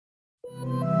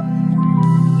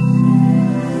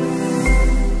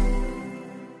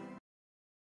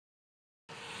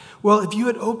Well, if you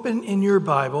would open in your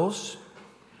Bibles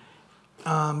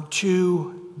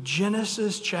to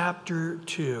Genesis chapter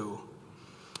 2,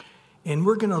 and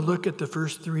we're going to look at the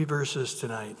first 3 verses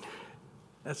tonight.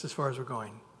 That's as far as we're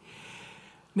going.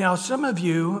 Now, some of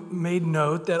you made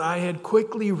note that I had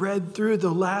quickly read through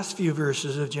the last few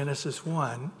verses of Genesis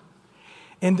 1.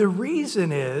 And the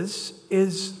reason is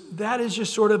that is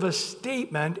just sort of a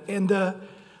statement, and the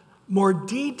more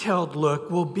detailed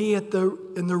look will be in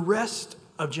the rest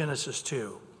of Genesis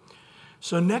 2.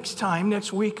 So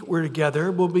next week we're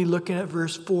together, we'll be looking at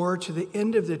verse 4 to the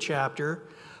end of the chapter,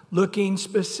 looking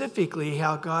specifically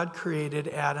how God created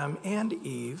Adam and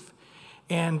Eve,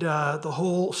 and the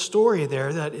whole story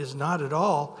there that is not at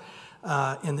all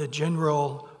in the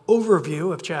general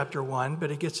overview of chapter 1, but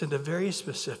it gets into very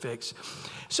specifics.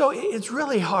 So it's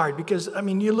really hard because,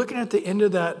 you're looking at the end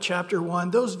of that chapter 1,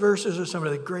 those verses are some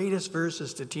of the greatest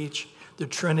verses to teach the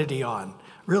Trinity on,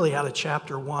 really out of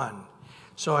chapter 1.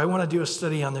 So I want to do a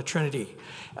study on the Trinity.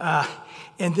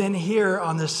 And then here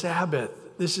on the Sabbath,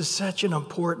 this is such an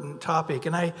important topic.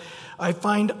 And I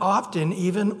find often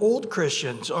even old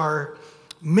Christians are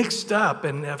mixed up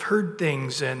and have heard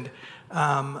things and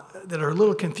that are a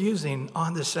little confusing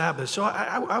on the Sabbath. So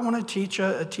I want to teach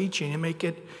a teaching and make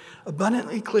it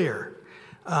abundantly clear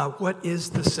what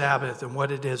is the Sabbath and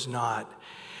what it is not.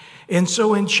 And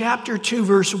so in chapter 2,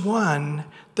 verse 1,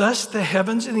 thus the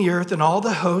heavens and the earth and all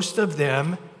the host of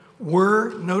them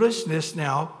were, notice this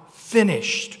now,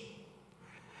 finished.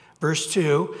 Verse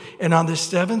 2, and on the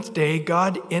 7th day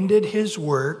God ended his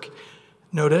work,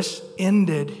 notice,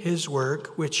 ended his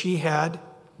work which he had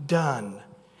done.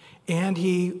 And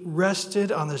he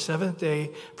rested on the 7th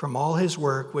day from all his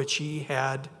work which he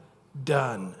had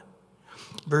done.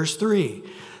 Verse 3,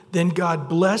 then God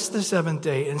blessed the 7th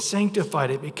day and sanctified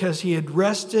it because he had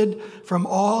rested from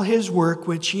all his work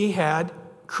which he had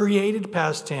created,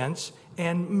 past tense,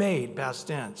 and made, past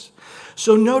tense.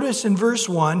 So notice in verse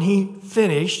 1, he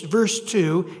finished. Verse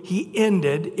 2, he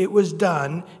ended. It was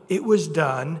done. It was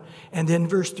done. And then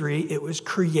verse 3, it was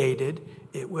created.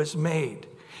 It was made.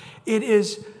 It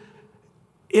is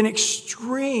an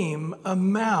extreme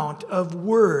amount of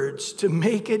words to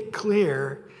make it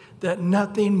clear that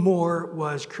nothing more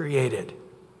was created,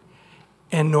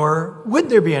 and nor would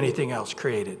there be anything else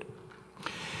created.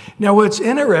 Now, what's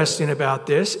interesting about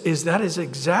this is that is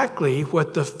exactly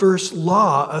what the first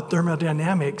law of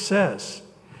thermodynamics says,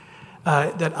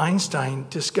 that Einstein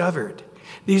discovered.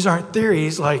 These aren't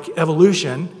theories like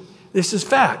evolution. This is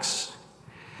facts.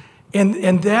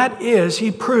 And that is, he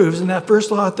proves in that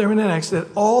first law of thermodynamics that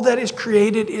all that is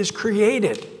created is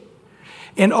created.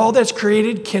 And all that's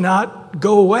created cannot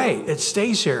go away. It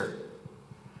stays here.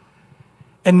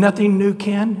 And nothing new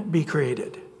can be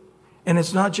created. And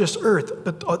it's not just Earth,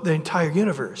 but the entire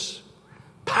universe.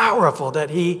 Powerful that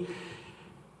he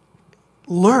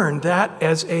learned that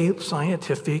as a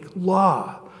scientific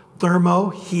law. Thermo,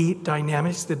 heat,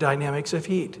 dynamics, the dynamics of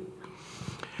heat.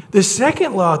 The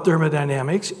second law of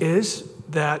thermodynamics is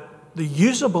that the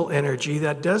usable energy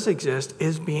that does exist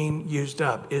is being used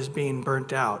up, is being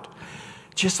burnt out.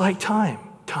 Just like time.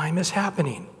 Time is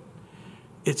happening.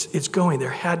 It's going. There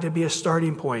had to be a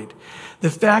starting point. The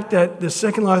fact that the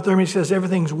second law of thermodynamics says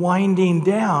everything's winding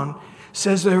down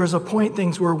says there was a point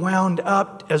things were wound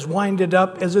up as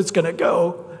it's going to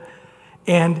go.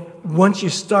 And once you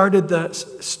started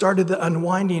the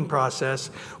unwinding process,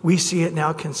 we see it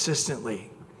now consistently.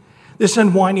 This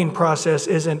unwinding process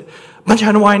isn't bunch of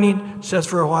unwinding, says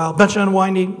for a while, bunch of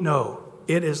unwinding. No,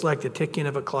 it is like the ticking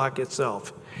of a clock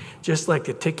itself. Just like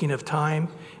the ticking of time,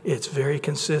 it's very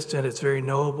consistent, it's very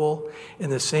knowable. In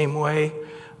the same way,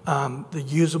 the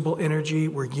usable energy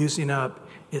we're using up,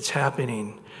 it's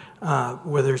happening,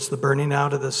 whether it's the burning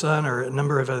out of the sun or a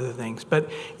number of other things.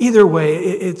 But either way,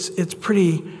 it's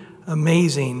pretty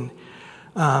amazing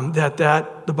that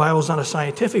the Bible's not a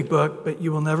scientific book, but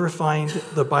you will never find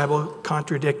the Bible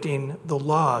contradicting the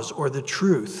laws or the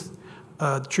truth,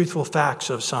 the truthful facts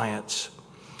of science.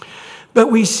 But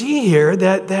we see here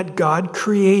that God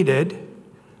created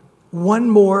one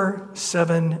more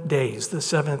 7 days, the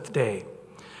 7th day.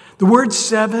 The word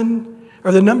 7,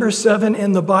 or the number 7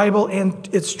 in the Bible, and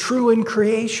it's true in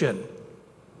creation,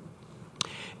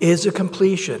 is a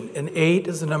completion. And 8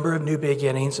 is the number of new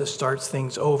beginnings that starts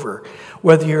things over.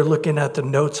 Whether you're looking at the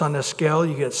notes on a scale,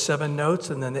 you get 7 notes,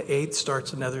 and then the 8th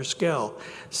starts another scale.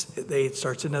 The 8th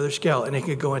starts another scale, and it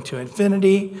could go into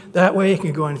infinity that way, it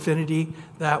can go infinity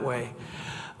that way.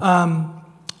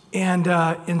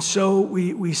 And so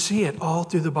we see it all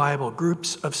through the Bible,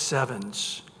 groups of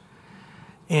 7s.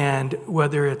 And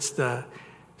whether it's the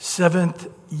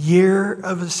 7th year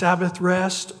of a Sabbath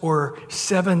rest or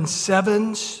 7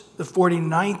 sevens, The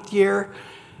 49th year,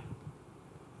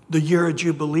 the year of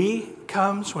Jubilee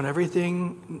comes when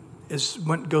everything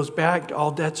goes back,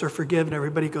 all debts are forgiven,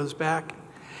 everybody goes back.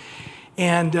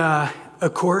 And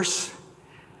of course,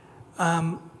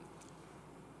 the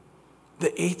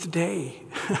 8th day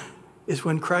is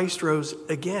when Christ rose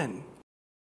again,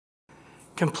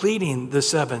 completing the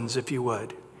sevens, if you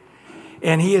would.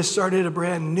 And he has started a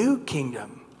brand new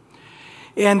kingdom.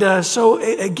 And so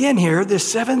again here, the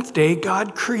 7th day,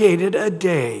 God created a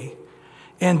day.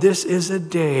 And this is a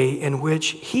day in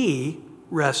which he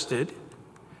rested.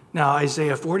 Now,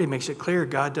 Isaiah 40 makes it clear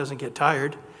God doesn't get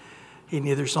tired. He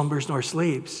neither slumbers nor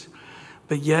sleeps.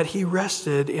 But yet he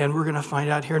rested, and we're going to find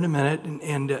out here in a minute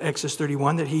in Exodus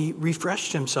 31 that he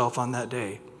refreshed himself on that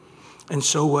day. And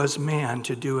so was man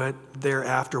to do it there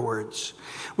afterwards.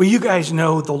 Well, you guys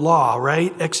know the law,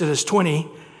 right? Exodus 20,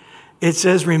 it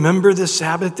says, remember the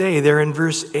Sabbath day, there in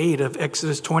verse 8 of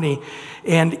Exodus 20,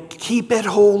 and keep it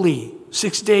holy.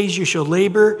 6 days you shall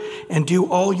labor and do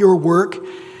all your work.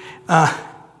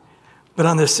 But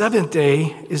on the 7th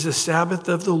day is the Sabbath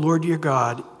of the Lord your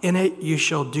God. In it you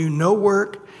shall do no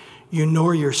work, you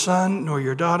nor your son, nor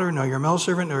your daughter, nor your male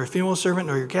servant, nor your female servant,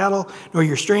 nor your cattle, nor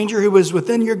your stranger who was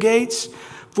within your gates.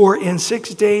 For in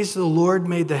 6 days the Lord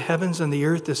made the heavens and the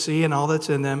earth, the sea, and all that's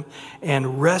in them,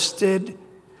 and rested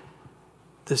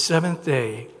the 7th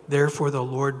day. Therefore the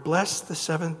Lord blessed the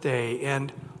 7th day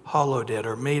and hallowed it,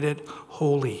 or made it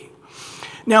holy.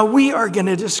 Now we are going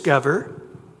to discover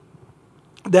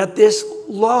that this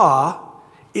law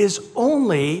is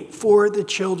only for the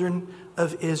children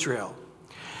of Israel.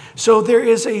 So there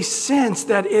is a sense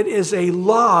that it is a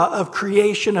law of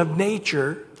creation of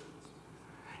nature.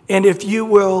 And if you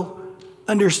will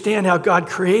understand how God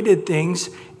created things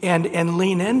and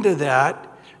lean into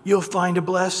that, you'll find a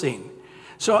blessing.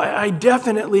 So I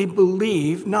definitely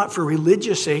believe, not for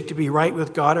religious sake to be right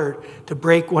with God or to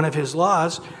break one of his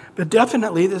laws, but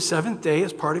definitely the 7th day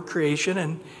is part of creation,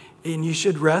 and you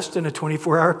should rest in a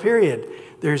 24-hour period.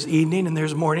 There's evening and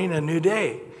there's morning and a new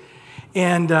day.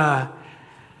 And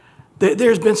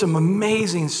there's been some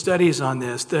amazing studies on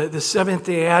this. The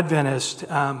Seventh-day Adventists,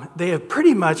 they have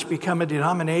pretty much become a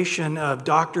denomination of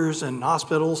doctors and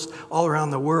hospitals all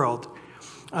around the world.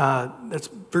 That's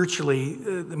virtually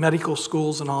the medical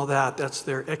schools and all that. That's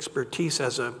their expertise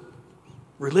as a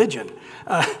religion.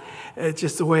 It's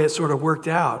just the way it sort of worked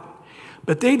out.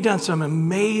 But they've done some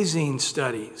amazing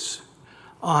studies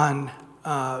on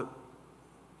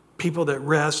people that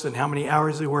rest and how many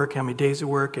hours they work, how many days they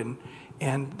work, and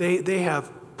they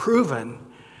have proven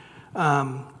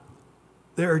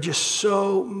there are just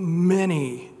so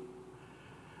many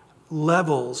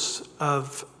levels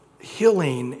of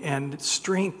healing and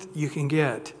strength you can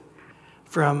get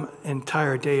from an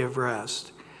entire day of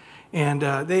rest. And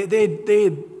they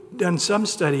had done some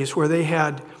studies where they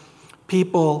had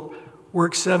people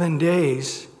work 7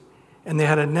 days, and they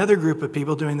had another group of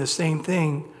people doing the same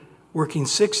thing, working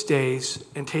 6 days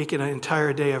and taking an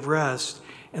entire day of rest.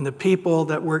 And the people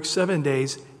that worked 7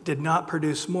 days did not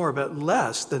produce more, but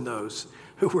less than those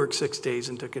who worked 6 days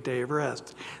and took a day of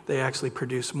rest. They actually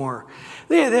produce more.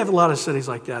 They have a lot of studies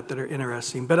like that are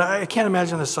interesting. But I can't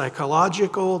imagine the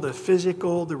psychological, the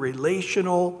physical, the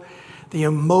relational, the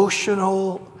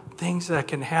emotional things that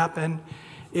can happen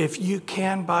if you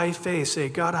can, by faith, say,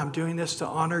 God, I'm doing this to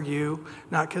honor you,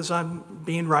 not because I'm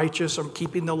being righteous, I'm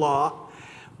keeping the law,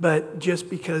 but just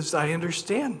because I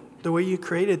understand the way you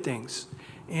created things.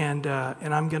 And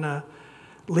I'm going to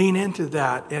lean into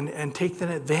that and take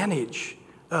the advantage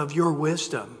of your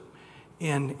wisdom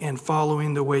in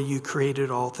following the way you created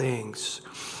all things.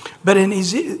 But in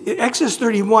Exodus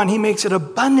 31, he makes it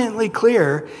abundantly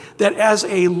clear that as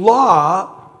a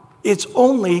law, it's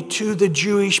only to the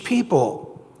Jewish people.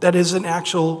 That is an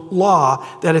actual law,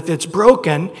 that if it's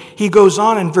broken, he goes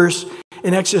on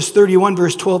in Exodus 31,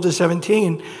 verse 12 to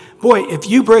 17, boy, if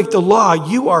you break the law,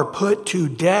 you are put to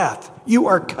death. You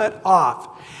are cut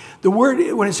off. The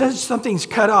word, when it says something's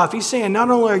cut off, he's saying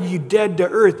not only are you dead to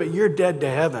earth, but you're dead to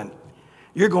heaven.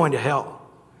 You're going to hell.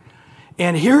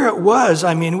 And here it was,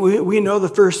 I mean, we know the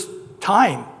first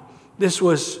time this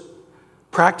was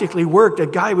practically worked, a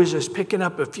guy was just picking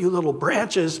up a few little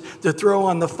branches to throw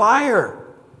on the fire.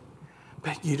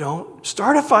 But you don't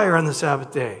start a fire on the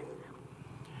Sabbath day.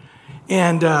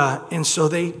 And so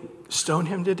they stoned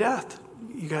him to death.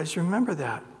 You guys remember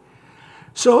that.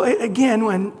 So again,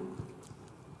 when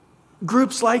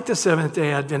groups like the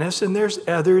Seventh-day Adventists, and there's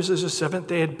others, there's a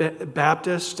Seventh-day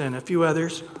Baptist and a few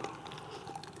others,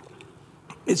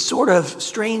 it's sort of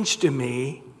strange to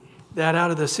me that out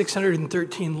of the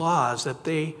 613 laws that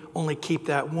they only keep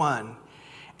that one.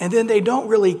 And then they don't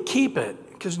really keep it.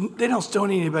 because they don't stone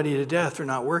anybody to death for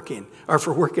not working or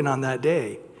for working on that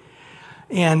day.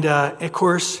 And of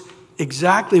course,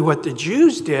 exactly what the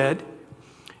Jews did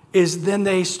is then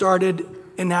they started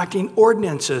enacting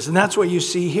ordinances. And that's what you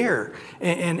see here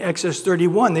in Exodus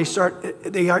 31. They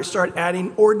start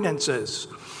adding ordinances.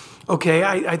 Okay,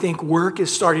 I think work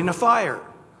is starting a fire.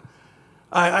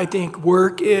 I think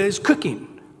work is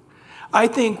cooking. I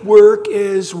think work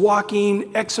is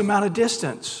walking X amount of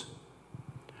distance.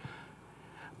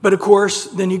 But of course,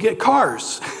 then you get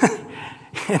cars.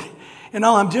 and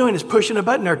all I'm doing is pushing a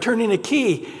button or turning a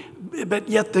key. But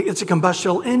yet it's a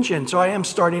combustible engine, so I am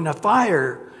starting a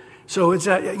fire. So it's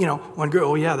that, one girl,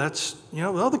 oh yeah, that's,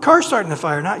 well, the car's starting a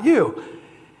fire, not you.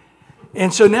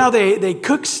 And so now they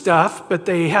cook stuff, but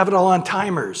they have it all on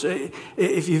timers.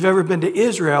 If you've ever been to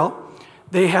Israel,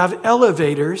 they have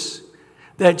elevators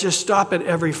that just stop at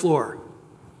every floor.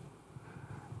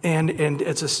 And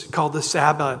it's called the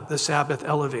Sabbath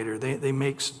elevator. They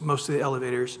make most of the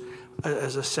elevators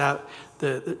as the Sabbath.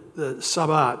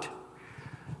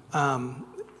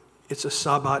 It's a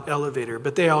Sabbath elevator,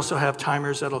 but they also have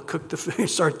timers that'll cook the food,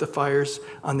 start the fires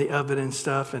on the oven and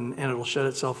stuff, and it'll shut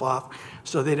itself off.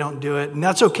 So they don't do it, and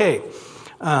that's okay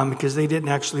because they didn't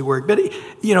actually work. But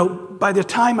by the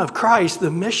time of Christ, the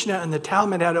Mishnah and the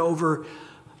Talmud had over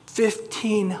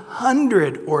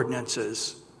 1,500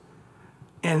 ordinances,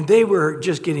 and they were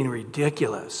just getting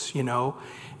ridiculous.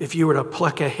 If you were to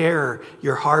pluck a hair,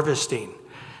 you're harvesting.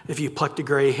 If you plucked a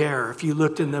gray hair, if you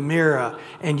looked in the mirror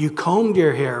and you combed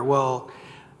your hair, well,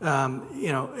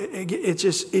 it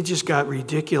just got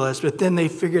ridiculous. But then they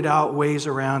figured out ways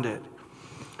around it.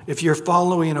 If you're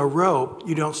following a rope,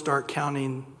 you don't start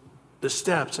counting the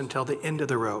steps until the end of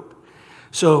the rope.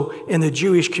 So in the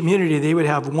Jewish community, they would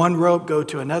have one rope go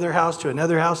to another house, to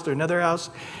another house, to another house.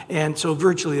 And so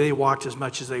virtually they walked as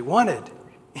much as they wanted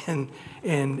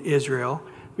in Israel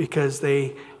because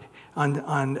they...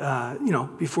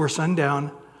 before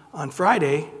sundown on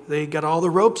Friday, they got all the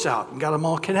ropes out and got them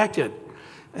all connected.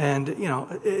 And,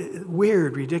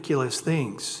 weird, ridiculous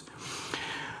things.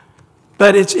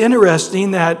 But it's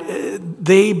interesting that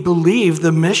they believe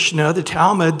the Mishnah, the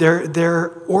Talmud, their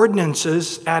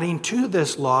ordinances adding to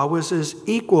this law was as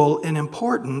equal in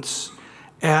importance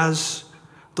as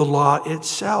the law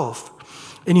itself.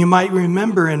 And you might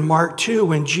remember in Mark 2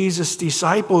 when Jesus'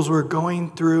 disciples were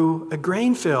going through a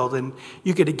grain field, and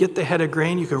you could get the head of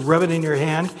grain, you can rub it in your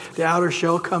hand, the outer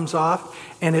shell comes off,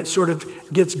 and it sort of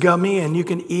gets gummy, and you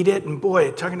can eat it. And boy,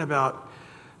 talking about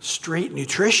straight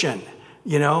nutrition,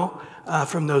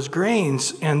 from those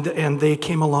grains. And they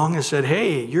came along and said,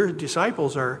 hey, your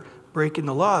disciples are breaking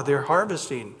the law. They're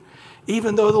harvesting.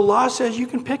 Even though the law says you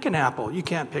can pick an apple. You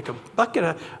can't pick a bucket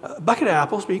of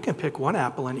apples, but you can pick one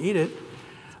apple and eat it.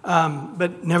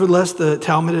 But nevertheless, the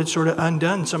Talmud had sort of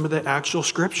undone some of the actual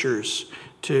scriptures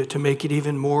to make it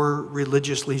even more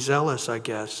religiously zealous, I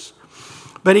guess.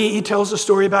 But he tells a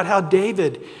story about how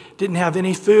David didn't have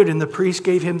any food, and the priest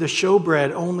gave him the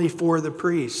showbread only for the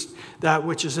priest, that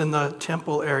which is in the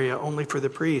temple area only for the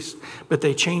priest. But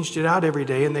they changed it out every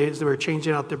day, and they were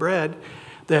changing out the bread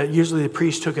that usually the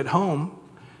priest took it home.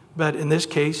 But in this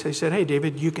case, they said, hey,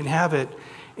 David, you can have it.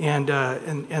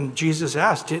 And Jesus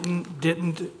asked,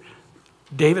 didn't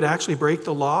David actually break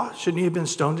the law? Shouldn't he have been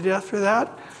stoned to death for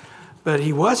that? But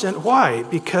he wasn't. Why?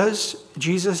 Because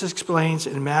Jesus explains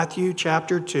in Matthew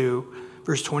chapter 2,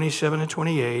 verse 27 and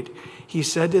 28, he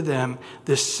said to them,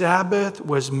 the Sabbath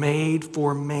was made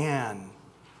for man,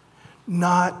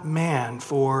 not man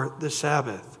for the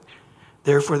Sabbath.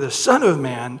 Therefore, the Son of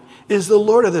Man is the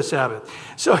Lord of the Sabbath.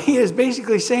 So he is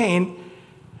basically saying,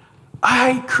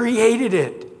 I created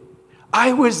it.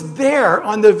 I was there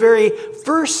on the very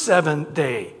first seventh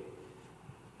day.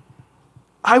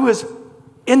 I was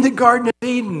in the Garden of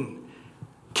Eden,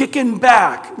 kicking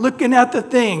back, looking at the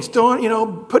things,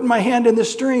 putting my hand in the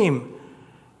stream,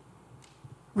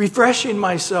 refreshing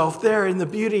myself there in the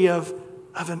beauty of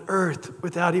an earth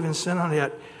without even sin on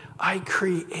it. I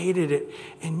created it,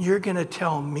 and you're going to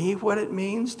tell me what it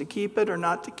means to keep it or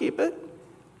not to keep it?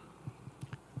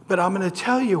 But I'm going to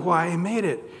tell you why I made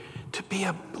it, to be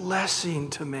a blessing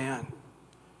to man.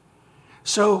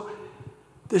 So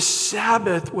the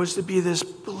Sabbath was to be this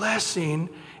blessing,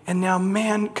 and now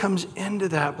man comes into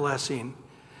that blessing.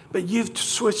 But you've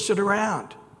switched it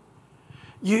around.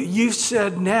 You've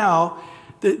said now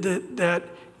that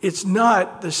it's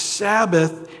not the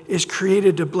Sabbath is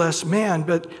created to bless man,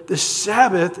 but the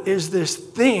Sabbath is this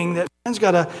thing that man's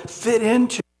got to fit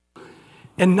into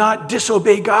and not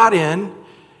disobey God in.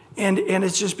 And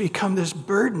it's just become this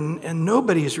burden, and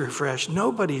nobody's refreshed,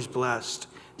 nobody's blessed.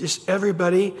 Just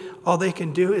everybody, all they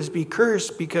can do is be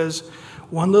cursed because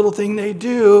one little thing they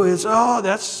do is, oh,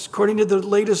 that's according to the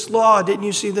latest law. Didn't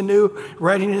you see the new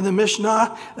writing in the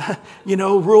Mishnah?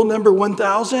 Rule number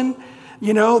 1,000,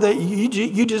 that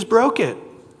you just broke it.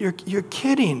 You're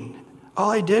kidding. All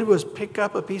I did was pick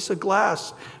up a piece of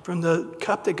glass from the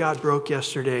cup that God broke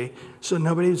yesterday so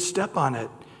nobody would step on it.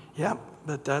 Yeah,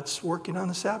 but that's working on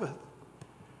the Sabbath.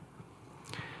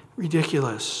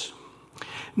 Ridiculous.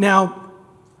 Now,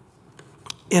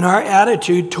 in our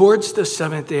attitude towards the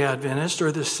Seventh-day Adventist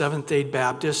or the Seventh-day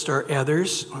Baptist or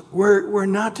others, we're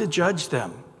not to judge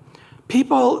them.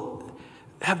 People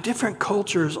have different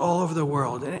cultures all over the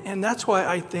world, and that's why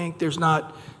I think there's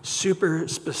not super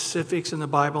specifics in the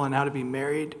Bible on how to be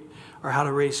married or how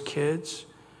to raise kids,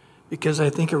 because I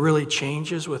think it really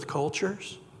changes with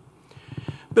cultures.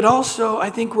 But also, I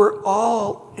think we're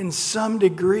all, in some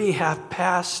degree, have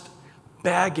past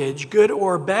baggage, good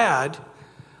or bad,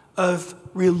 of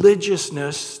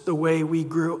religiousness the way we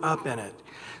grew up in it.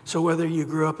 So whether you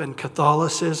grew up in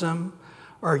Catholicism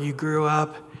or you grew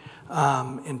up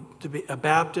to be a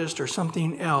Baptist or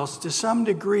something else, to some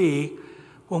degree,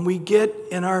 when we get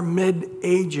in our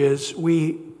mid-ages,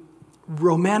 we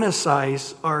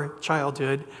romanticize our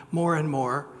childhood more and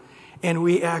more, and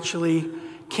we actually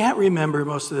can't remember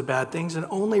most of the bad things and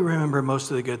only remember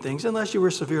most of the good things, unless you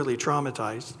were severely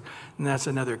traumatized, and that's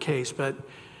another case. But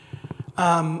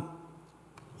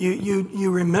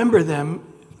you remember them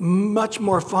much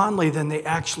more fondly than they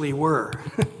actually were.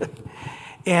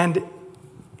 and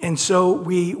so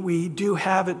we do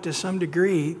have it to some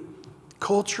degree,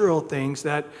 cultural things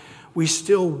that we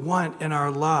still want in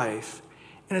our life.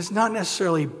 And it's not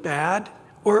necessarily bad,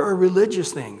 or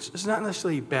religious things. It's not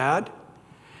necessarily bad,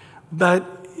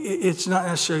 but it's not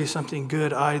necessarily something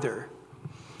good either.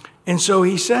 And so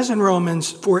he says in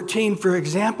Romans 14, for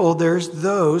example, there's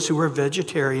those who are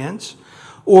vegetarians,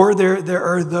 or there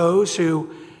are those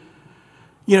who,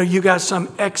 you got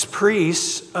some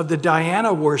ex-priests of the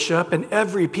Diana worship, and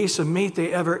every piece of meat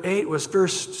they ever ate was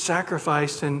first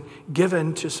sacrificed and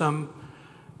given to some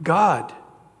god.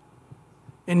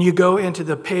 And you go into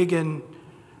the pagan,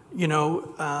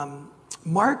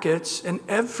 markets, and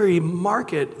every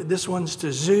market, this one's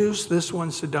to Zeus, this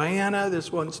one's to Diana,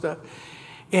 this one's to...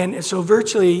 And so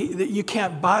virtually you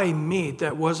can't buy meat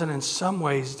that wasn't in some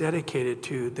ways dedicated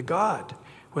to the god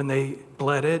when they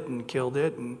bled it and killed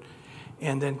it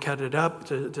and then cut it up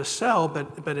to sell.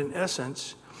 But in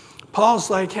essence, Paul's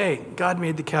like, hey, God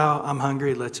made the cow, I'm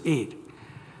hungry, let's eat.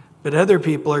 But other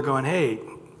people are going, hey,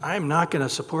 I'm not going to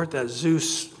support that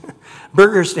Zeus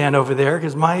burger stand over there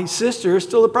because my sister is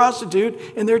still a prostitute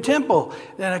in their temple.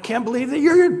 And I can't believe that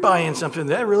you're buying something.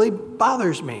 That really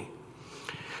bothers me.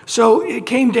 So it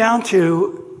came down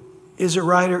to, is it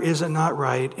right or is it not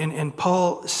right? And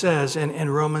Paul says in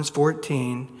Romans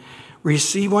 14,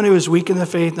 receive one who is weak in the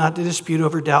faith, not to dispute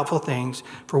over doubtful things.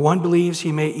 For one believes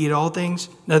he may eat all things.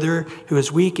 Another who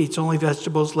is weak eats only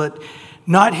vegetables. Let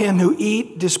not him who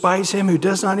eat despise him who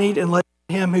does not eat, and let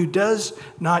him who does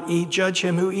not eat judge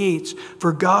him who eats,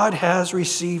 for God has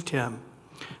received him.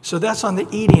 So that's on the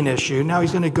eating issue. Now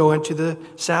he's going to go into the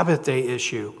Sabbath day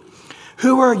issue.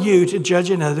 Who are you to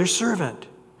judge another's servant?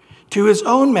 To his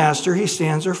own master he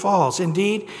stands or falls.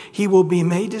 Indeed, he will be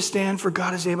made to stand, for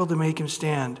God is able to make him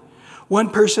stand.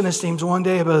 One person esteems one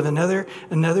day above another,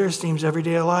 another esteems every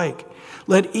day alike.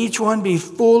 Let each one be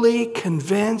fully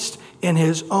convinced in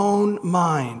his own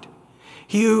mind.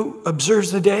 He who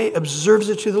observes the day observes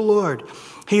it to the Lord.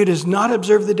 He who does not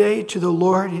observe the day to the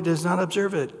Lord, he does not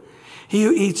observe it. He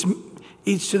who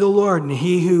eats to the Lord, and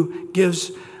he who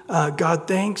gives God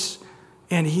thanks,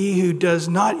 and he who does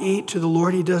not eat to the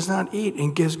Lord, he does not eat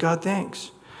and gives God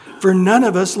thanks. For none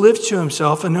of us lives to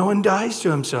himself, and no one dies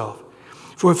to himself.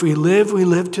 For if we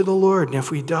live to the Lord, and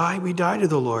if we die to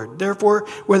the Lord. Therefore,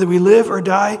 whether we live or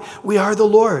die, we are the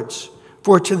Lord's.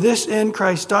 For to this end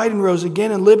Christ died and rose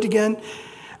again and lived again,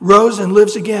 rose and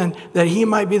lives again, that he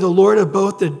might be the Lord of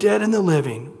both the dead and the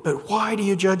living. But why do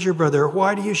you judge your brother?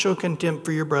 Why do you show contempt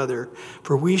for your brother?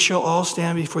 For we shall all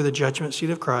stand before the judgment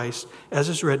seat of Christ, as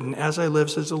is written, as I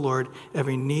live, says the Lord,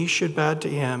 every knee should bow to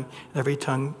him, and every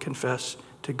tongue confess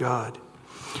to God.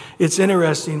 It's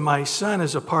interesting, my son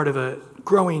is a part of a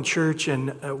growing church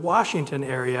in Washington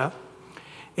area,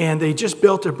 and they just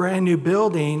built a brand new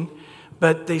building,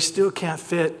 but they still can't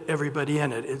fit everybody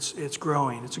in it. It's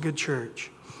growing. It's a good church.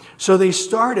 So they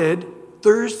started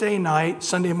Thursday night,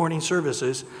 Sunday morning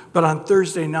services, but on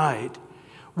Thursday night,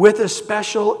 with a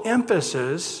special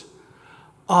emphasis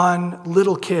on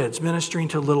little kids, ministering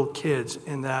to little kids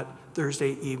in that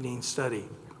Thursday evening study.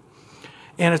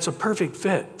 And it's a perfect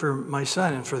fit for my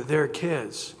son and for their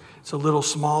kids. It's a little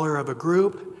smaller of a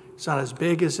group. It's not as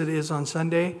big as it is on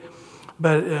Sunday,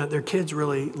 but their kids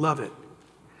really love it.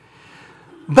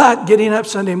 But getting up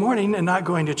Sunday morning and not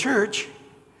going to church,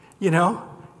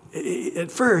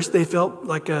 at first they felt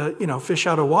like a fish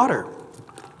out of water,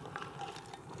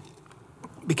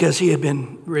 because he had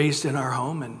been raised in our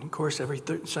home, and of course every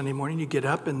Sunday morning you get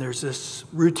up and there's this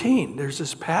routine, there's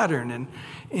this pattern,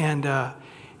 and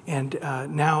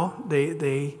now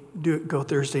they do go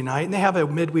Thursday night, and they have a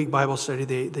midweek Bible study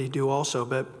they do also,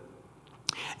 but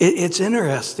it's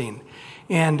interesting.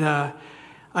 And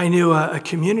I knew a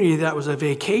community that was a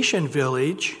vacation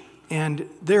village, and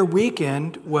their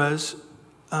weekend was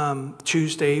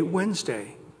Tuesday,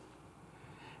 Wednesday.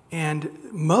 And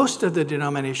most of the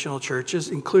denominational churches,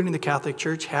 including the Catholic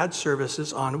Church, had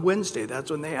services on Wednesday.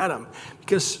 That's when they had them.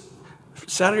 Because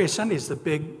Saturday, Sunday is the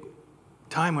big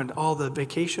time when all the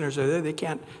vacationers are there. They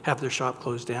can't have their shop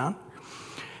closed down.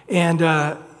 And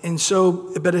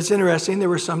so, but it's interesting, there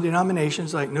were some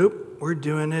denominations like, nope, we're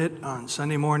doing it on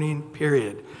Sunday morning,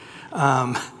 period.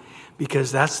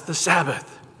 Because that's the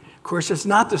Sabbath. Of course, it's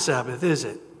not the Sabbath, is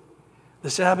it? The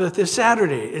Sabbath is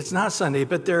Saturday. It's not Sunday.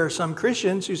 But there are some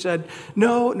Christians who said,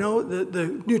 no,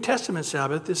 the New Testament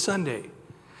Sabbath is Sunday.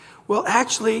 Well,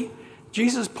 actually,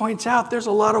 Jesus points out there's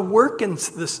a lot of work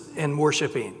in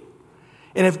worshiping.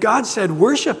 And if God said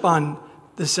worship on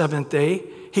the seventh day,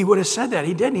 he would have said that.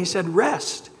 He didn't. He said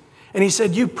rest. And he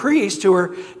said, you priests who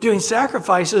are doing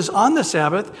sacrifices on the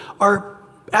Sabbath are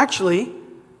actually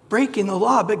breaking the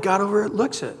law, but God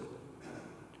overlooks it.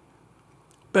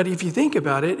 But if you think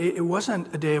about it, it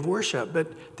wasn't a day of worship.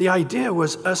 But the idea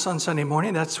was us on Sunday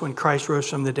morning, that's when Christ rose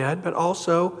from the dead. But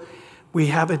also, we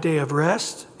have a day of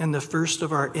rest, and the first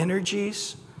of our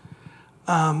energies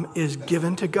is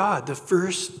given to God. The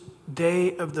first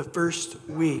day of the first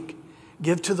week.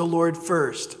 Give to the Lord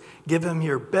first. Give him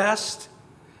your best.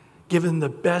 Give him the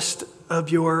best of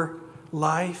your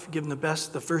life. Give him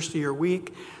the first of your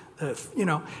week.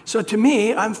 So to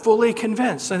me, I'm fully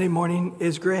convinced Sunday morning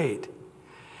is great.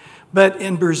 But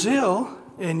in Brazil,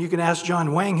 and you can ask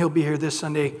John Wang, he'll be here this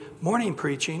Sunday morning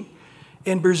preaching.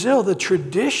 In Brazil, the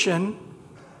tradition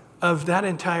of that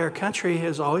entire country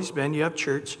has always been you have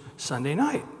church Sunday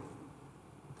night.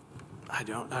 I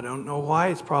don't know why.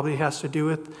 It probably has to do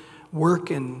with work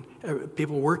and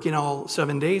people working all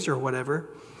 7 days or whatever.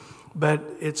 But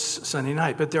it's Sunday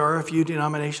night. But there are a few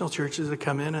denominational churches that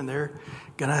come in and they're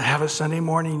going to have a Sunday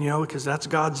morning, because that's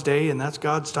God's day and that's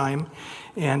God's time.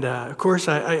 And of course,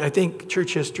 I think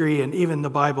church history and even the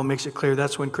Bible makes it clear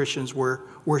that's when Christians were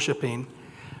worshiping.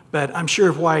 But I'm sure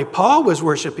of why Paul was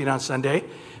worshiping on Sunday,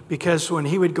 because when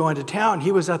he would go into town,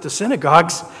 he was at the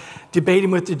synagogues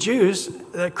debating with the Jews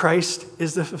that Christ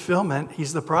is the fulfillment.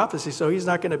 He's the prophecy. So he's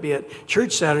not going to be at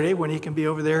church Saturday when he can be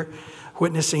over there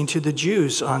witnessing to the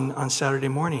Jews on Saturday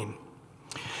morning.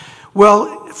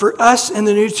 Well, for us in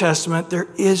the New Testament, there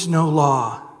is no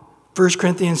law. 1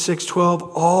 Corinthians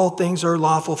 6:12, all things are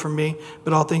lawful for me,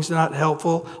 but all things are not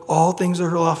helpful. All things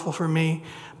are lawful for me,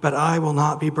 but I will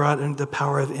not be brought into the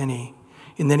power of any.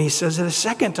 And then he says it a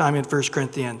second time in 1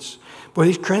 Corinthians. Boy,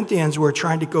 these Corinthians were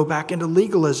trying to go back into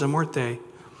legalism, weren't they?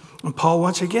 And Paul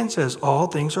once again says, all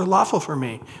things are lawful for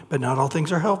me, but not all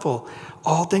things are helpful.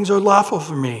 All things are lawful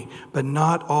for me, but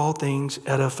not all things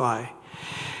edify.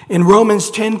 In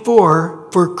Romans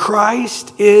 10:4, for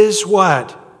Christ is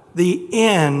what? The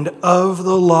end of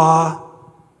the law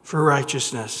for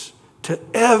righteousness to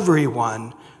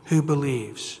everyone who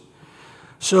believes.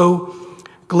 So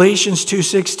Galatians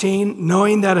 2:16,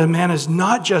 knowing that a man is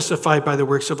not justified by the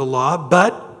works of the law,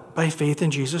 but by faith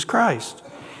in Jesus Christ.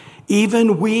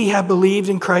 Even we have believed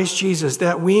in Christ Jesus,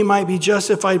 that we might be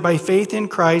justified by faith in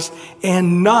Christ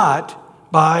and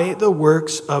not by the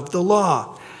works of the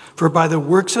law. For by the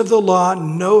works of the law,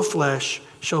 no flesh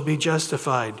shall be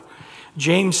justified.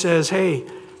 James says, hey,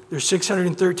 there's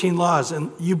 613 laws,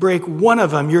 and you break one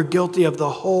of them, you're guilty of the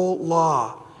whole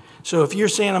law. So if you're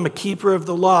saying I'm a keeper of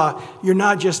the law, you're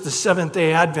not just the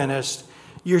Seventh-day Adventist.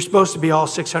 You're supposed to be all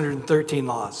 613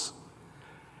 laws,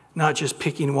 not just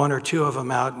picking one or two of them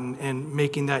out and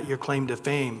making that your claim to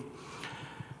fame.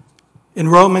 In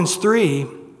Romans 3,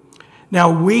 now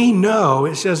we know,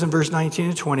 it says in verse 19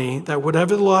 and 20, that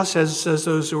whatever the law says, it says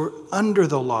those who are under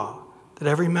the law, that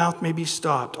every mouth may be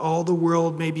stopped, all the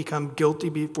world may become guilty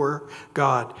before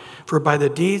God. For by the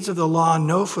deeds of the law,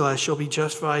 no flesh shall be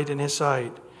justified in his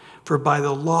sight. For by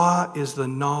the law is the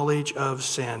knowledge of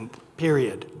sin,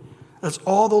 period. That's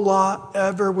all the law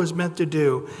ever was meant to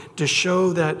do, to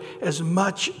show that as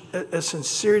much as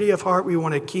sincerity of heart we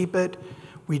want to keep it,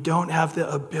 we don't have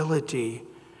the ability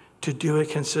to do it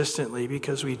consistently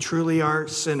because we truly are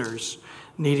sinners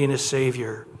needing a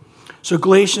Savior. So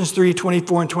Galatians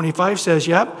 3:24 and 25 says,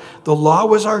 yep, the law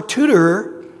was our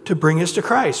tutor to bring us to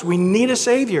Christ. We need a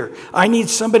Savior. I need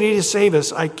somebody to save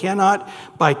us. I cannot,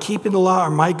 by keeping the law or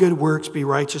my good works, be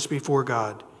righteous before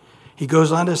God. He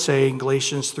goes on to say in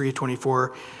Galatians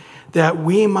 3:24 that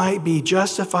we might be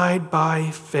justified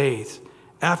by faith.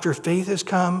 After faith has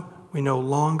come, we no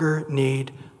longer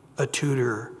need a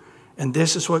tutor. And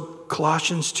this is what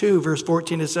Colossians 2, verse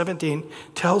 14 to 17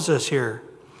 tells us here.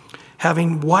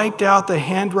 Having wiped out the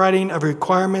handwriting of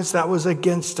requirements that was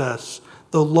against us,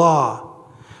 the law,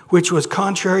 which was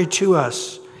contrary to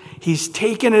us, he's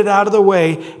taken it out of the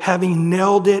way, having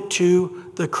nailed it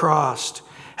to the cross.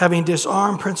 Having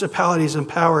disarmed principalities and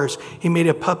powers, he made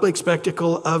a public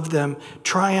spectacle of them,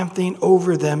 triumphing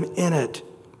over them in it.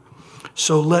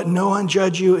 So let no one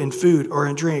judge you in food or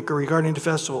in drink or regarding the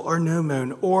festival or new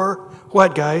moon or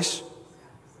what, guys?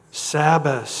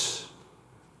 Sabbaths,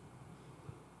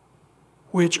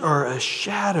 which are a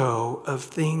shadow of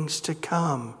things to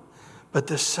come, but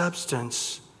the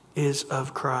substance is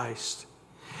of Christ.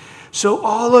 So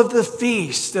all of the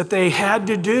feasts that they had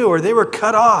to do, or they were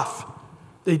cut off.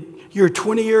 You're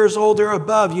 20 years old or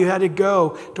above, you had to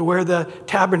go to where the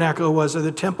tabernacle was or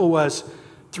the temple was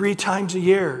 3 times a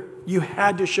year. You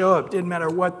had to show up. Didn't matter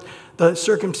what the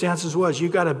circumstances was. You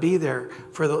got to be there,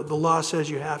 for the law says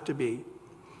you have to be.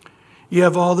 You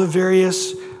have all the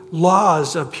various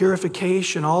laws of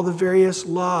purification, all the various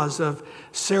laws of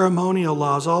ceremonial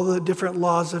laws, all the different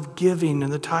laws of giving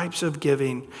and the types of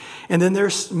giving. And then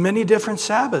there's many different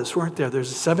Sabbaths, weren't there? There's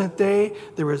the seventh day,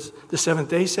 there was the seventh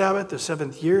day Sabbath, the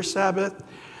seventh year Sabbath,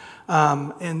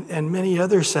 and many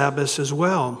other Sabbaths as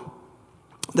well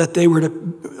that they were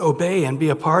to obey and be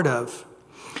a part of.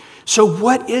 So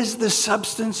what is the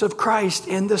substance of Christ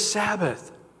in the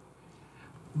Sabbath?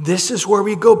 This is where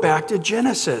we go back to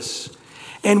Genesis.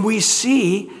 And we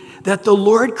see that the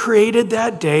Lord created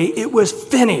that day. It was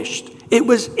finished. It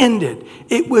was ended.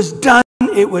 It was done.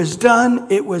 It was done.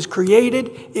 It was created.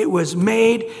 It was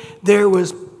made.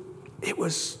 It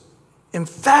was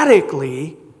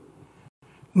emphatically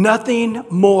nothing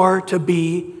more to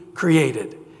be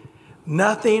created.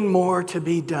 Nothing more to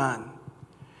be done.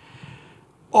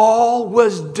 All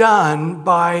was done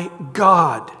by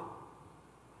God.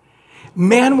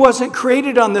 Man wasn't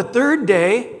created on the third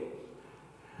day.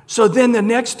 So then the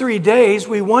next 3 days,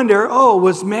 we wonder,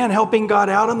 was man helping God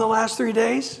out on the last 3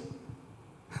 days?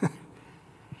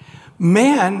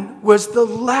 Man was the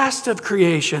last of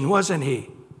creation, wasn't he?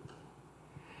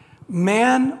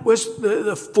 Man was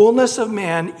the fullness of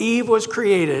man. Eve was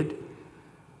created,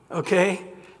 okay,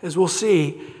 as we'll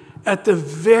see, at the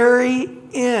very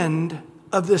end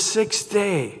of the 6th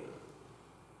day.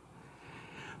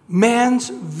 Man's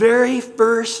very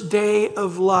first day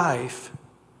of life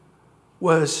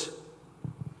was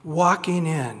walking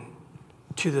in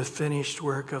to the finished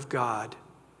work of God.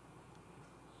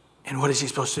 And what is he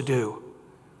supposed to do?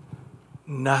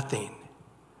 Nothing.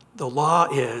 The law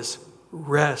is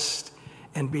rest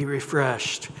and be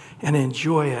refreshed and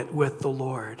enjoy it with the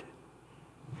Lord.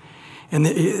 And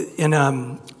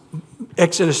in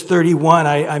Exodus 31,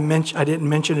 I didn't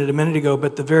mention it a minute ago,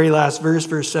 but the very last verse,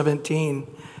 verse 17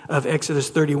 of Exodus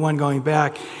 31, going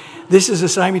back, this is a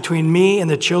sign between me and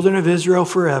the children of Israel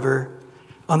forever.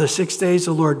 On the 6 days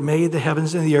the Lord made the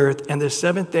heavens and the earth, and the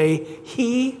 7th day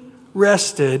he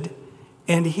rested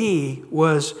and he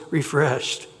was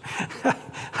refreshed.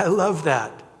 I love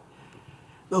that.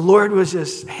 The Lord was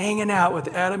just hanging out with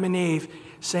Adam and Eve,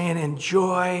 saying,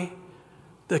 enjoy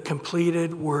the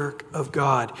completed work of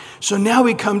God. So now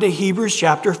we come to Hebrews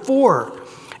chapter 4,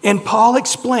 and Paul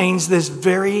explains this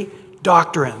very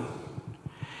doctrine.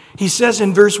 He says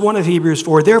in verse 1 of Hebrews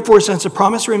 4, therefore, since the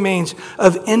promise remains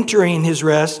of entering his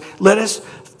rest, let us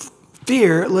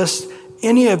fear lest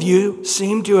any of you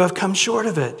seem to have come short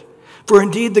of it. For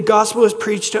indeed the gospel was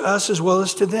preached to us as well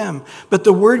as to them. But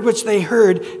the word which they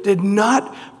heard did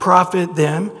not profit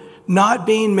them, not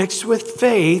being mixed with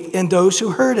faith in those who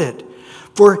heard it.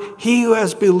 For he who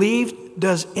has believed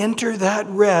does enter that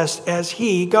rest, as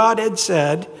he, God, had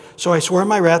said, so I swore in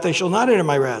my wrath, I shall not enter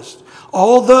my rest.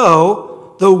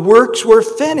 Although the works were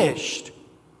finished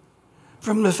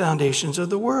from the foundations of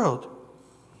the world.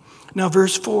 Now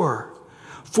verse 4.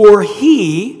 For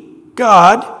he,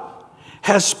 God,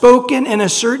 has spoken in a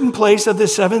certain place of the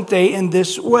 7th day in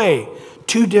this way.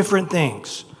 2 different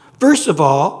things. First of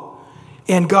all,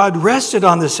 and God rested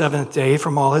on the 7th day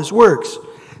from all his works.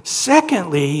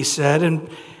 Secondly, he said, and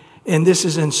this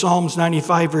is in Psalms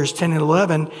 95, verse 10 and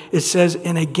 11, it says,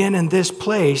 and again in this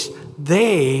place,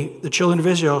 they, the children of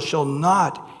Israel, shall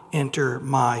not enter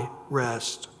my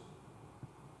rest.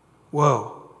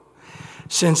 Whoa.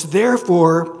 Since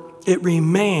therefore it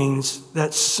remains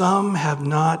that some have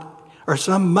not, or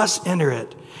some must enter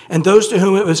it. And those to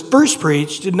whom it was first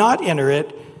preached did not enter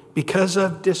it because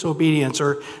of disobedience,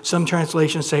 or some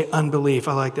translations say unbelief.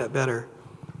 I like that better,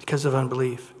 because of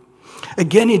unbelief.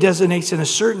 Again, he designates in a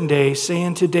certain day,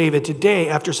 saying to David, today,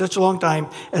 after such a long time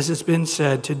as it's been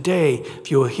said, today,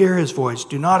 if you will hear his voice,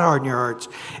 do not harden your hearts.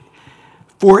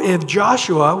 For if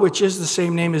Joshua, which is the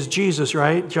same name as Jesus,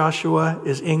 right? Joshua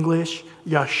is English,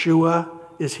 Yeshua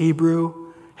is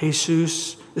Hebrew,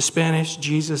 Jesus is Spanish,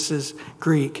 Jesus is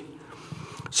Greek.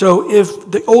 So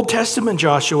if the Old Testament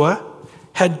Joshua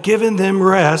had given them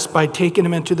rest by taking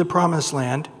them into the promised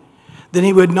land, then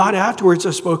he would not afterwards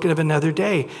have spoken of another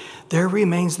day. There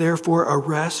remains therefore a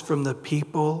rest from the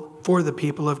people, for the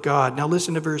people of God. Now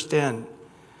listen to verse 10.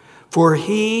 For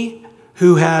he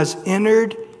who has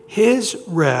entered his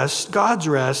rest, God's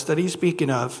rest that he's speaking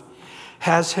of,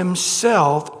 has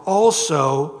himself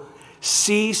also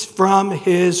ceased from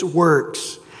his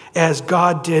works, as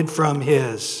God did from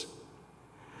his.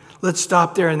 Let's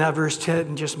stop there in that verse 10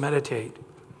 and just meditate.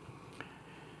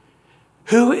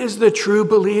 Who is the true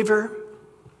believer?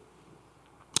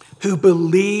 Who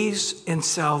believes in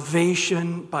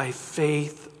salvation by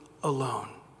faith alone.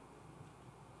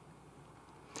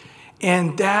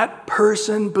 And that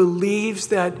person believes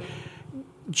that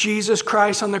Jesus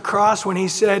Christ on the cross, when he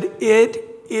said,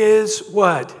 it is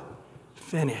what?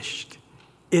 Finished.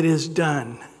 It is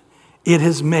done. It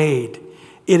is made.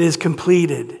 It is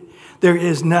completed. There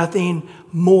is nothing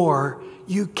more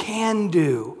you can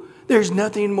do. There's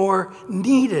nothing more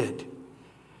needed.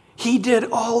 He did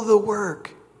all the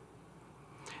work.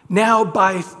 Now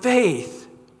by faith,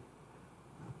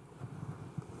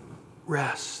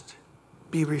 rest,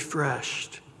 be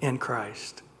refreshed in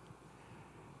Christ.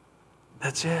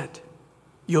 That's it.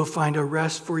 You'll find a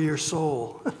rest for your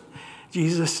soul.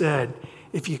 Jesus said,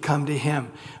 if you come to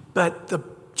him. But the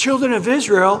children of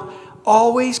Israel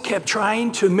always kept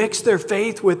trying to mix their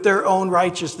faith with their own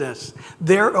righteousness,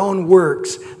 their own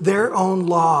works, their own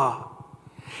law.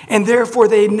 And therefore,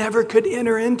 they never could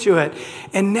enter into it.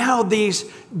 And now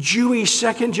these Jewish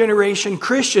second-generation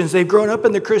Christians, they've grown up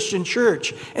in the Christian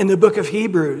church in the book of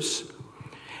Hebrews.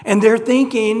 And they're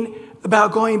thinking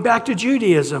about going back to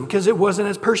Judaism because it wasn't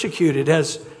as persecuted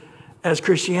as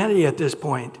Christianity at this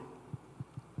point.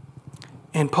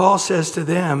 And Paul says to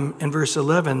them in verse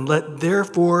 11, let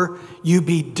therefore you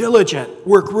be diligent,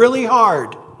 work really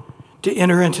hard to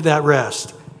enter into that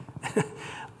rest.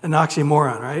 An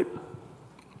oxymoron, right?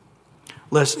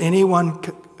 Lest anyone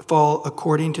fall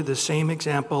according to the same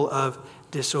example of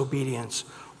disobedience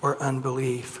or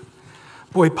unbelief.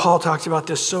 Boy, Paul talks about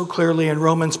this so clearly in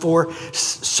Romans 4.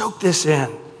 Soak this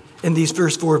in these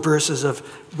first 4 verses of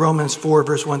Romans 4,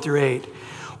 verse 1 through 8.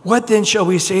 What then shall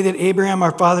we say that Abraham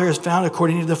our father has found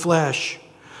according to the flesh?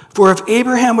 For if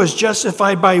Abraham was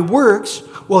justified by works,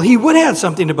 well, he would have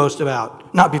something to boast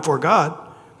about, not before God.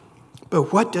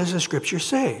 But what does the scripture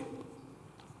say?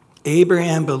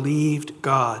 Abraham believed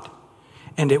God,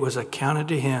 and it was accounted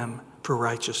to him for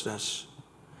righteousness.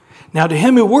 Now to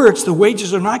him who works, the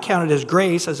wages are not counted as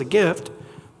grace, as a gift,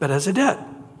 but as a debt.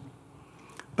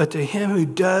 But to him who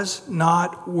does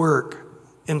not work,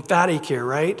 emphatic here,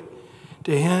 right?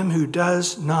 To him who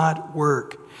does not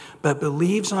work, but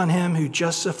believes on him who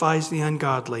justifies the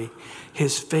ungodly,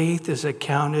 his faith is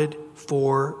accounted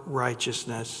for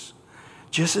righteousness.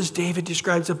 Just as David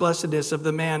describes the blessedness of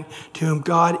the man to whom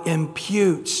God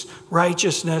imputes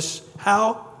righteousness.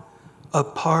 How?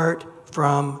 Apart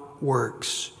from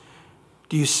works.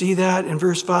 Do you see that in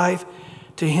verse 5?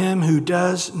 To him who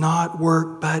does not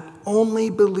work, but only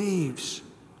believes,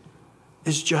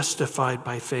 is justified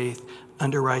by faith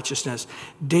under righteousness.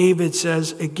 David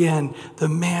says again, the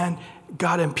man,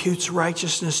 God imputes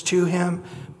righteousness to him,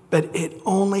 but it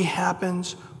only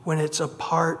happens when it's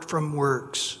apart from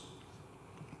works.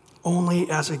 Only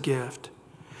as a gift.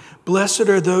 Blessed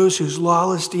are those whose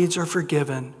lawless deeds are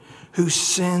forgiven, whose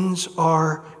sins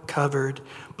are covered.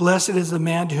 Blessed is the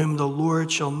man to whom the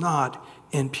Lord shall not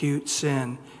impute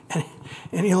sin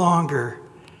any longer.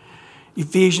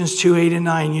 Ephesians 2, 8 and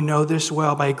 9, you know this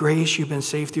well. By grace you've been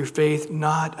saved through faith,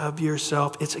 not of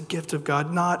yourself. It's a gift of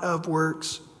God, not of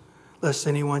works, lest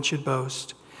anyone should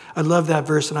boast. I love that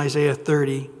verse in Isaiah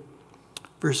 30,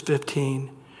 verse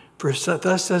 15. For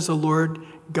thus says the Lord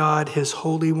God, his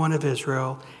Holy One of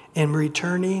Israel, in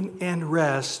returning and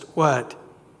rest, what?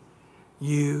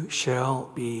 You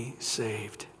shall be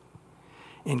saved.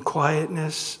 In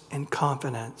quietness and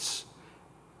confidence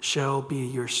shall be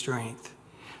your strength.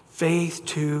 Faith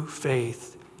to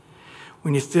faith.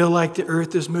 When you feel like the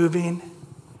earth is moving,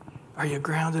 are you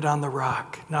grounded on the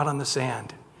rock, not on the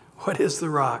sand? What is the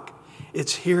rock?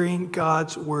 It's hearing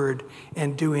God's word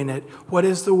and doing it. What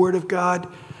is the word of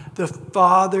God? The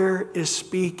Father is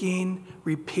speaking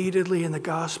repeatedly in the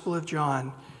Gospel of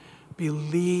John.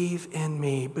 Believe in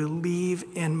me. Believe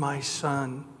in my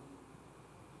Son.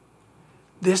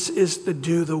 This is to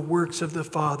do the works of the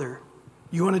Father.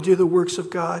 You want to do the works of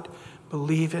God?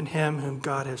 Believe in him whom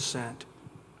God has sent.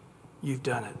 You've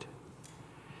done it.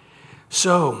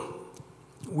 So,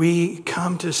 we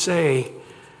come to say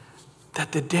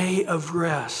that the day of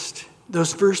rest,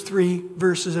 those first 3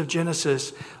 verses of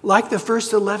Genesis, like the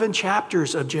first 11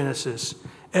 chapters of Genesis,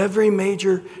 every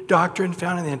major doctrine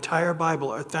found in the entire Bible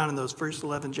are found in those first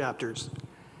 11 chapters.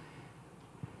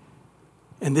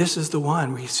 And this is the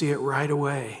one, we see it right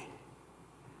away.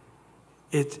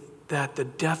 It's that the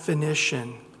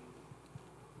definition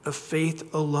of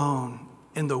faith alone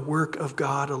in the work of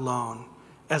God alone,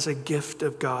 as a gift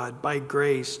of God by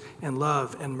grace and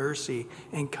love and mercy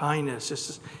and kindness. This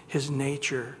is his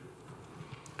nature.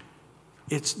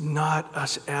 It's not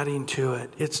us adding to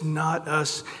it. It's not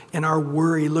us in our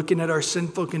worry looking at our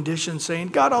sinful condition saying,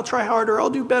 God, I'll try harder. I'll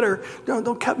do better.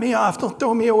 Don't cut me off. Don't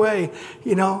throw me away.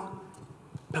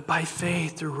 But by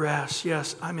faith to rest.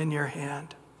 Yes, I'm in your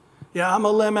hand. Yeah, I'm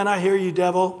a lemon. I hear you,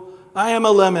 devil. I am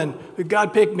a lemon. But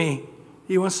God picked me.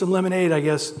 He wants some lemonade, I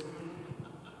guess.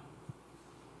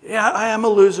 Yeah, I am a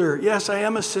loser. Yes, I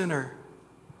am a sinner.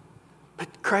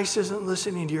 But Christ isn't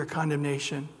listening to your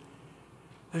condemnation.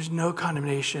 There's no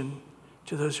condemnation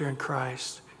to those who are in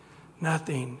Christ.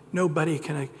 Nothing. Nobody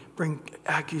can bring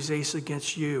accusations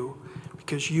against you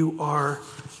because you are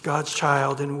God's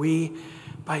child. And we,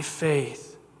 by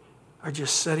faith, are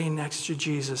just sitting next to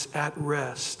Jesus at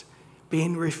rest,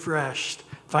 being refreshed,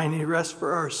 finding rest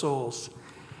for our souls,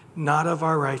 not of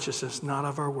our righteousness, not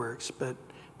of our works, but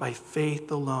by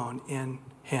faith alone in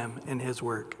him and his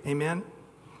work. Amen?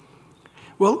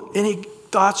 Well, any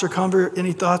thoughts or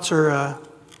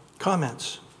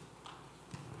comments?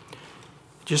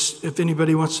 Just if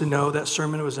anybody wants to know, that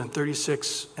sermon was in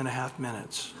 36 and a half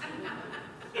minutes.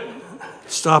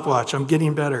 Stopwatch, I'm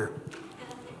getting better.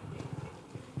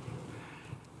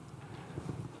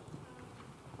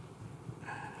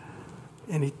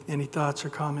 Any thoughts or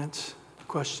comments,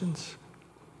 questions?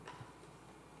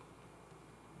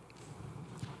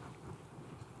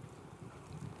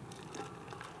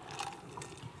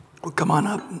 Well, come on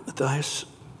up, Matthias.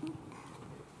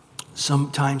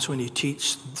 Sometimes when you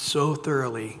teach so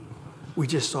thoroughly, we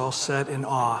just all sit in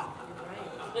awe.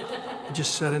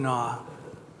 Just sit in awe,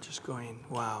 just going,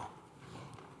 wow.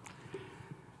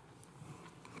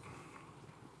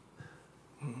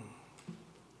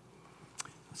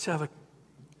 Let's have a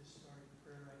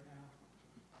prayer right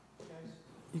now. Guys,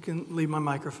 you can leave my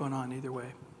microphone on either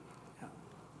way. Yeah.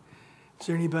 Is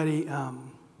there anybody?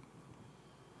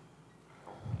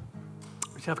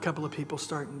 We have a couple of people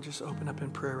starting. Just open up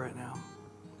in prayer right now.